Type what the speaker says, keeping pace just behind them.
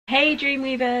Hey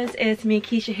Dreamweavers, it's me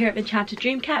Keisha here at Enchanted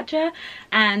Dreamcatcher,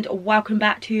 and welcome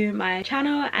back to my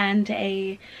channel and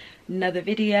another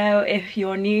video. If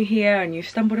you're new here and you've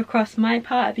stumbled across my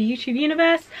part of the YouTube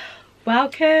universe,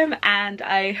 welcome, and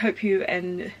I hope you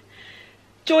enjoy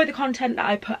the content that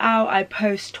I put out. I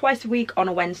post twice a week on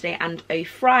a Wednesday and a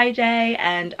Friday,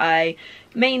 and I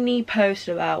mainly post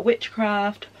about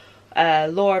witchcraft,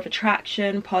 law of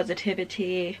attraction,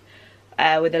 positivity,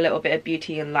 with a little bit of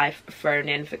beauty and life thrown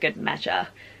in for good measure.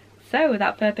 So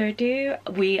without further ado,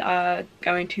 we are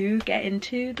going to get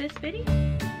into this video.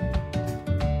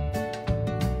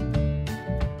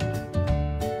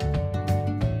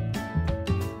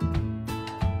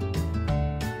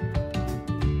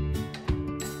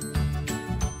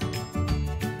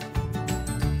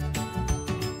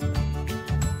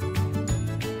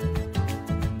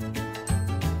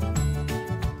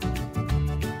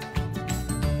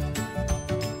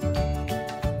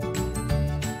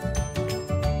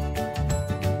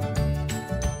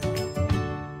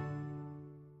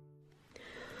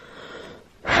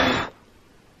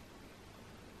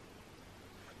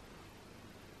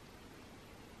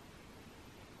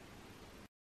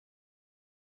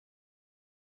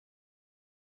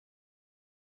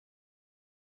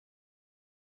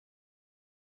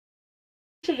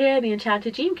 Here, the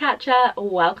Enchanted Dreamcatcher.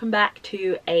 Welcome back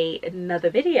to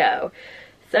another video.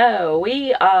 So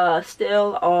we are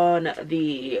still on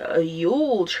the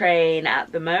Yule train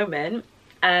at the moment,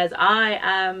 as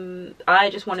I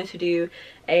just wanted to do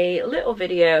a little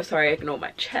video. Sorry, ignore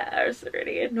my chair, it's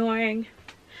really annoying.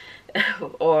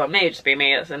 Or it may just be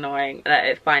me, it's annoying,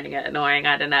 finding it annoying,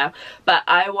 I don't know. But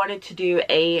I wanted to do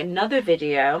another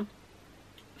video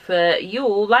for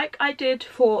Yule, like I did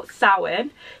for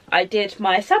Samhain. I did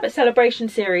my Sabbath celebration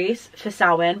series for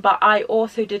Samhain, but I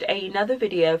also did another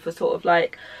video for sort of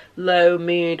like low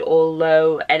mood or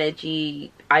low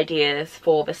energy ideas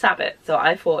for the Sabbath. So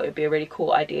I thought it would be a really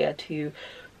cool idea to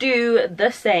do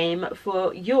the same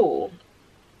for Yule.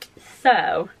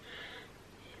 So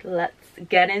let's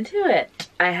get into it.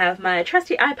 I have my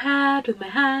trusty iPad with my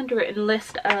handwritten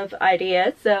list of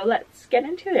ideas, so let's get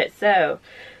into it. So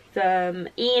some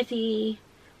easy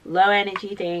low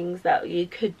energy things that you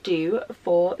could do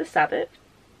for the Sabbath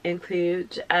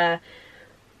include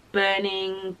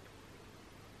burning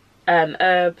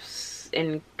herbs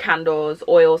in candles,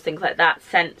 oils, things like that,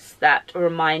 scents that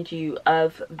remind you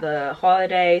of the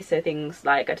holiday. So things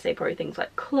like, I'd say probably things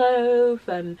like clove,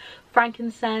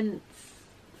 frankincense,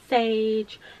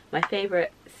 sage. My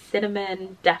favorite,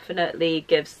 cinnamon, definitely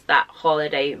gives that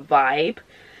holiday vibe.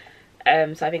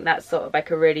 So I think that's sort of like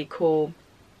a really cool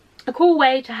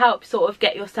way to help sort of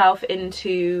get yourself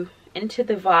into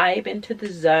the vibe, into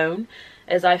the zone,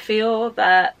 as I feel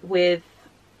that with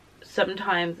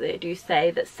sometimes they do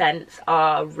say that scents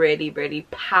are a really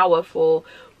powerful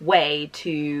way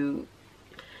to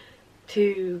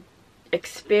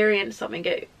experience something,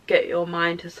 get your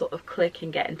mind to sort of click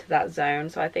and get into that zone.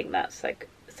 So I think that's like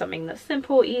something that's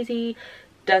simple, easy,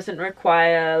 doesn't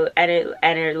require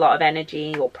any lot of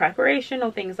energy or preparation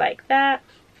or things like that.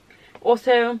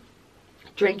 Also,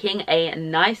 drinking a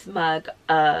nice mug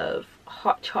of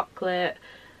hot chocolate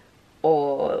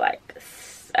or like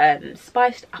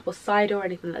spiced apple cider or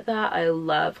anything like that. I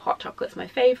love hot chocolate, it's my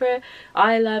favorite.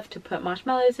 I love to put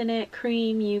marshmallows in it,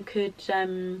 cream. You could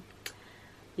put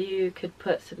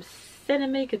some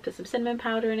cinnamon, you could put some cinnamon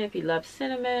powder in it if you love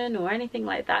cinnamon or anything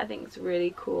like that. I think it's a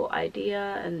really cool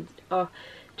idea, and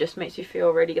just makes you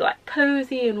feel really like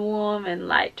cozy and warm, and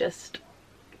like just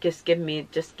gives me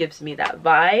that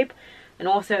vibe. And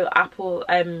also apple,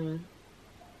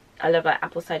 I love like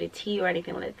apple cider tea or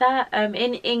anything like that.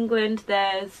 In England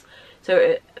there's,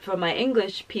 so for my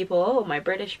English people or my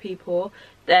British people,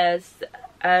 there's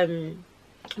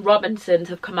Robinsons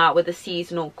have come out with a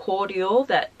seasonal cordial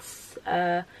that's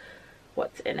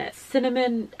what's in it,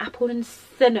 cinnamon, apple and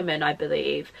cinnamon I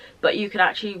believe, but you can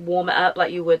actually warm it up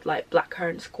like you would like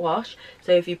blackcurrant squash.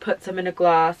 So if you put some in a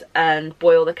glass and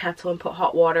boil the kettle and put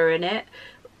hot water in it,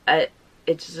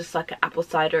 it's just like an apple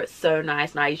cider. It's so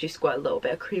nice, and I usually squirt a little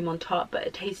bit of cream on top, but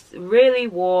it tastes really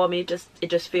warm. It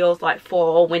just feels like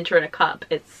fall, winter in a cup.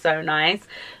 It's so nice.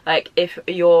 Like if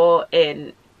you're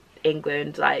in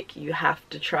England, like you have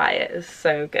to try it. It's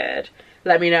so good.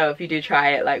 Let me know if you do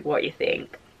try it, like what you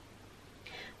think.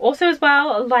 Also as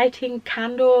well, lighting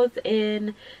candles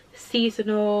in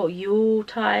seasonal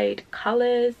Yuletide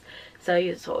colours. So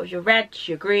you sort of your reds,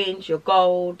 your greens, your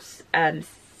golds,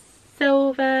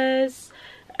 silvers,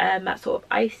 that sort of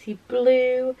icy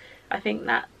blue. I think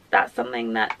that's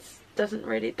something that's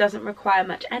doesn't require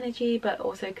much energy, but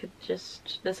also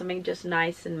there's something just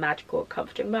nice and magical,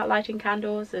 comforting about lighting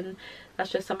candles, and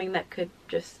that's just something that could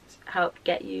just help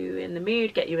get you in the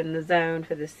mood, get you in the zone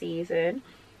for the season.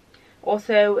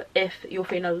 Also, if you're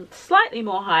feeling a slightly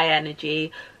more high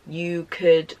energy, you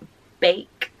could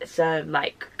bake some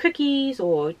like cookies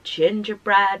or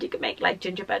gingerbread. You could make like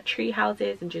gingerbread tree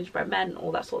houses and gingerbread men and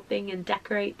all that sort of thing, and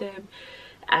decorate them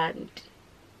and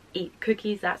eat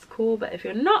cookies. That's cool. But if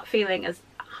you're not feeling as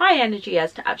high energy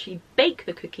as to actually bake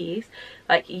the cookies,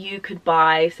 like you could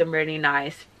buy some really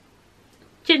nice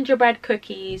gingerbread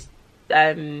cookies,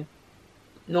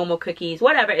 normal cookies,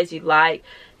 whatever it is you like.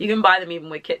 You can buy them even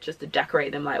with kits just to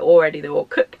decorate them, like already they're all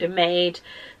cooked and made.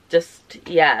 Just,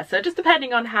 yeah, so just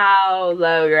depending on how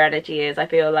low your energy is, I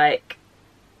feel like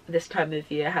this time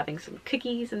of year having some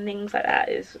cookies and things like that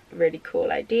is a really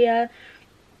cool idea.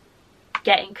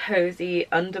 Getting cozy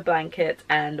under blankets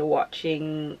and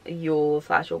watching Yule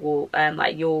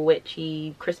like Yule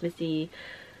witchy Christmassy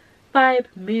vibe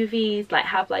movies, like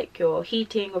have like your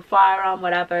heating or fire on,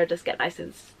 whatever, just get nice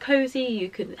and cozy. You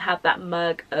can have that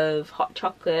mug of hot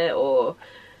chocolate or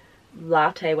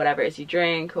latte, whatever it is you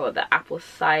drink, or the apple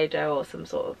cider or some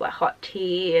sort of like hot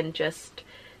tea, and just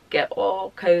get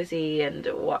all cozy and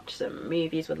watch some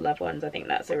movies with loved ones. I think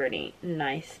that's a really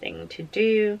nice thing to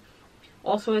do.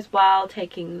 Also as well,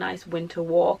 taking a nice winter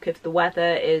walk if the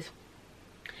weather is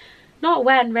not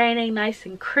wet and raining, nice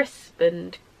and crisp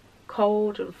and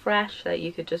cold and fresh, that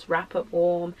you could just wrap up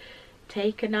warm,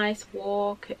 take a nice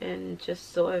walk and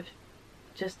just sort of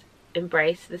just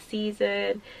embrace the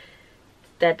season.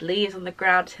 Dead leaves on the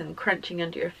ground and crunching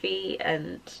under your feet,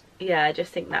 and yeah, I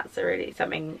just think that's a really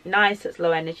something nice that's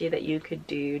low energy that you could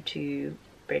do to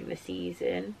bring the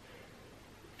season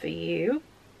for you.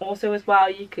 Also as well,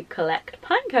 you could collect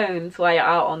pine cones while you're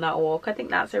out on that walk. I think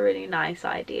that's a really nice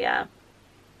idea.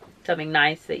 Something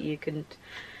nice that you could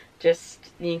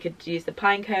use the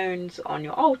pine cones on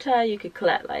your altar. You could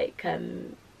collect like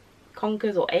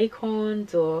conkers or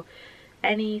acorns or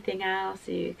anything else.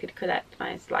 You could collect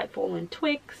nice like fallen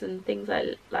twigs and things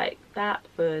like that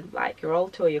for like your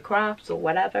altar or your crafts or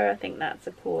whatever. I think that's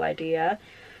a cool idea.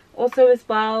 Also as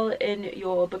well, in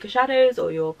your Book of Shadows or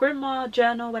your grimoire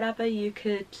journal, whatever, you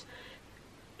could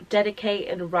dedicate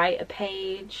and write a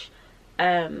page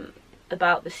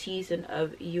about the season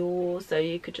of Yule. So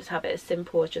you could just have it as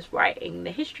simple as just writing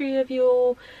the history of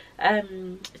Yule,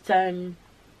 some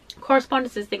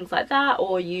correspondences, things like that,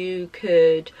 or you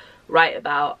could write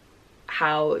about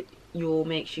how Yule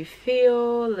makes you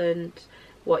feel and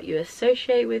what you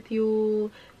associate with Yule.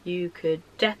 You could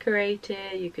decorate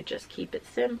it, you could just keep it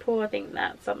simple. I think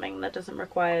that's something that doesn't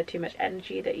require too much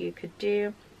energy that you could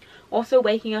do. Also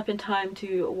waking up in time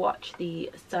to watch the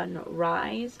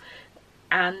sunrise,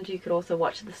 and you could also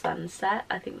watch the sunset.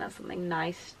 I think that's something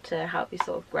nice to help you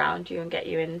sort of ground you and get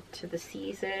you into the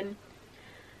season.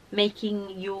 Making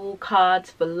Yule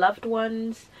cards for loved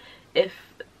ones. If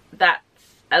that's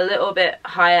a little bit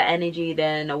higher energy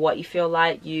than what you feel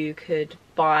like, you could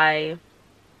buy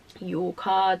Yule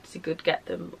cards. You could get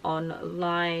them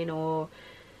online, or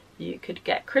you could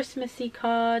get Christmassy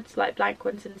cards, like blank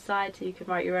ones inside, so you can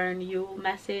write your own Yule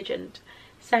message and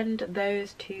send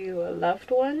those to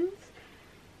loved ones.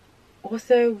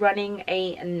 Also running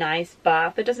a nice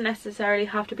bath. It doesn't necessarily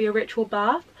have to be a ritual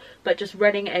bath, but just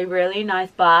running a really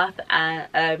nice bath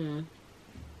and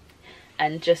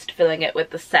just filling it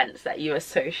with the scents that you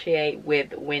associate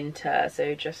with winter.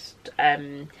 So just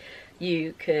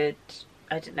you could,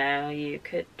 I don't know, you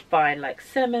could find like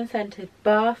cinnamon scented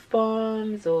bath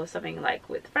bombs, or something like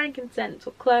with frankincense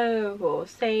or clove or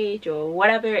sage or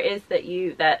whatever it is that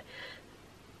you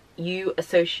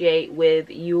associate with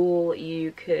Yule.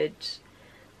 You could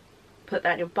put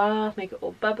that in your bath, make it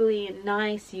all bubbly and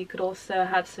nice. You could also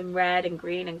have some red and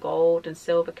green and gold and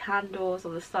silver candles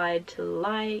on the side to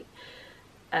light.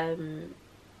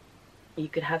 You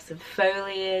could have some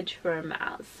foliage from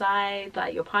outside,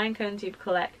 like your pine cones you've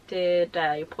collected,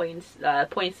 your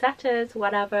poinsettias,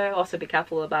 whatever. Also be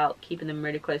careful about keeping them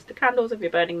really close to candles if you're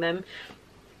burning them.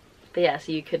 But yeah,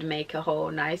 so you could make a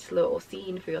whole nice little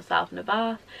scene for yourself in a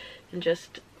bath and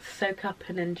just soak up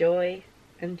and enjoy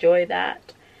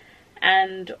that.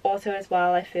 And also as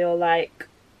well, I feel like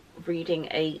reading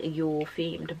a Yule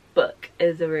themed book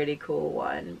is a really cool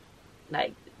one.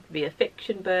 Like, be a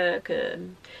fiction book,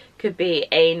 could be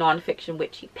a non-fiction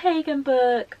witchy pagan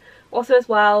book. Also as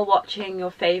well, watching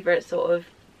your favorite sort of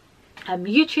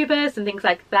YouTubers and things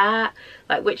like that,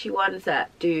 like witchy ones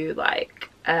that do like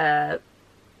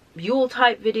Yule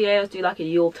type videos, do like a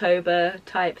Yule-tober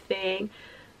type thing,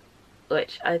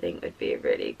 which I think would be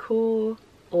really cool.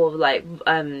 Or like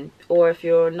or if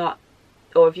you're not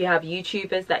or if you have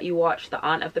YouTubers that you watch that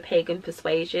aren't of the pagan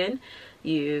persuasion,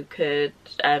 you could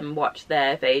watch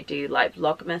they do like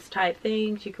vlogmas type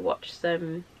things. You could watch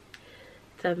some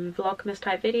vlogmas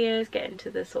type videos, get into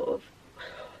the sort of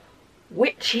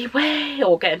witchy way,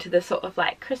 or get into the sort of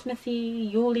like Christmassy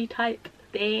Yule type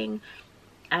thing.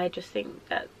 I just think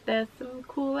that there's some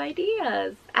cool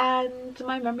ideas, and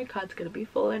my memory card's gonna be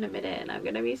full in a minute and I'm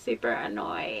gonna be super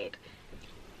annoyed.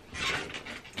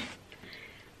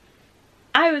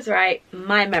 I was right,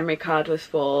 my memory card was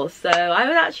full. So I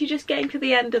was actually just getting to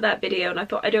the end of that video and I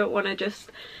thought I don't want to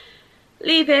just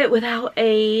leave it without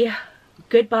a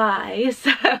goodbye.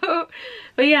 So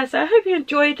but yeah, so I hope you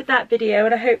enjoyed that video,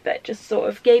 and I hope that just sort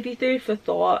of gave you food for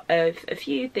thought of a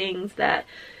few things that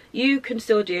you can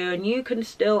still do, and you can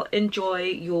still enjoy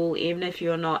Yule even if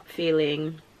you're not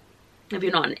feeling,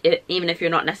 even if you're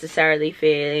not necessarily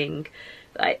feeling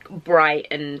like bright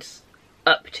and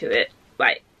up to it,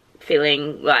 like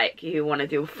feeling like you want to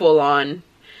do a full-on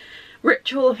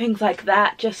ritual, things like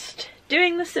that. Just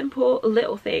doing the simple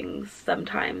little things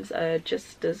sometimes are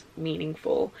just as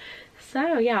meaningful.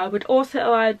 So yeah,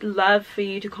 I'd love for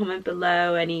you to comment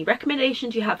below any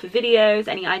recommendations you have for videos,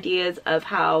 any ideas of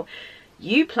how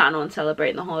you plan on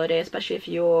celebrating the holiday, especially if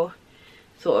you're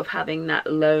sort of having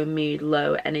that low mood,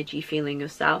 low energy feeling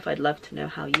yourself. I'd love to know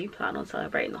how you plan on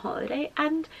celebrating the holiday.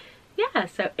 And yeah,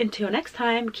 so until next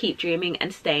time, keep dreaming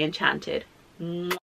and stay enchanted. Mwah.